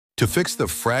To fix the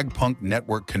FragPunk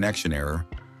network connection error,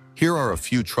 here are a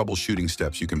few troubleshooting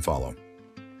steps you can follow.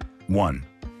 1.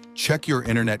 Check your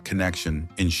internet connection.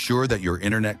 Ensure that your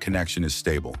internet connection is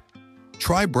stable.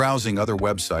 Try browsing other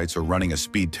websites or running a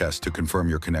speed test to confirm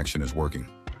your connection is working.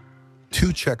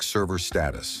 2. Check server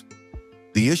status.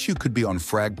 The issue could be on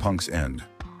FragPunk's end.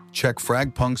 Check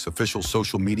FragPunk's official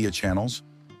social media channels,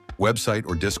 website,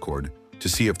 or Discord to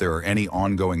see if there are any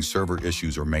ongoing server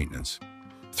issues or maintenance.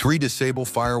 3. Disable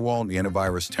Firewall and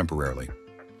Antivirus temporarily.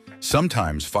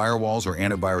 Sometimes firewalls or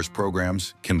antivirus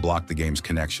programs can block the game's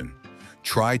connection.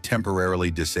 Try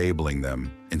temporarily disabling them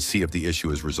and see if the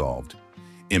issue is resolved.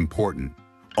 Important: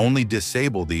 only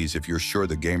disable these if you're sure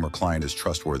the game or client is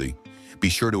trustworthy. Be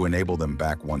sure to enable them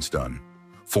back once done.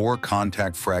 4.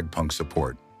 Contact FragPunk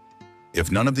support. If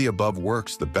none of the above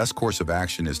works, the best course of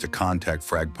action is to contact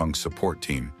FragPunk's support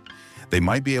team. They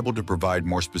might be able to provide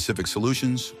more specific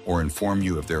solutions or inform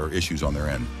you if there are issues on their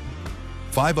end.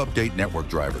 5. Update network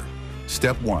driver.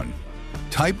 Step 1.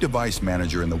 Type Device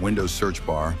Manager in the Windows search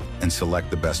bar and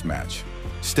select the best match.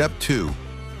 Step 2.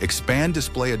 Expand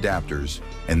display adapters,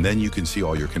 and then you can see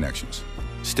all your connections.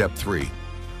 Step 3.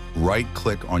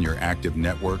 Right-click on your active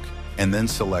network and then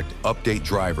select Update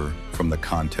Driver from the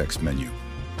context menu.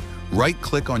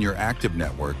 Right-click on your active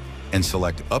network and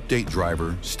select Update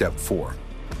Driver. Step 4.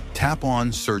 Tap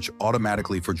on Search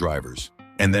automatically for drivers,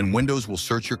 and then Windows will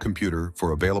search your computer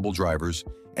for available drivers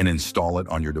and install it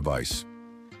on your device.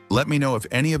 Let me know if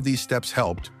any of these steps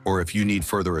helped or if you need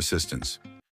further assistance.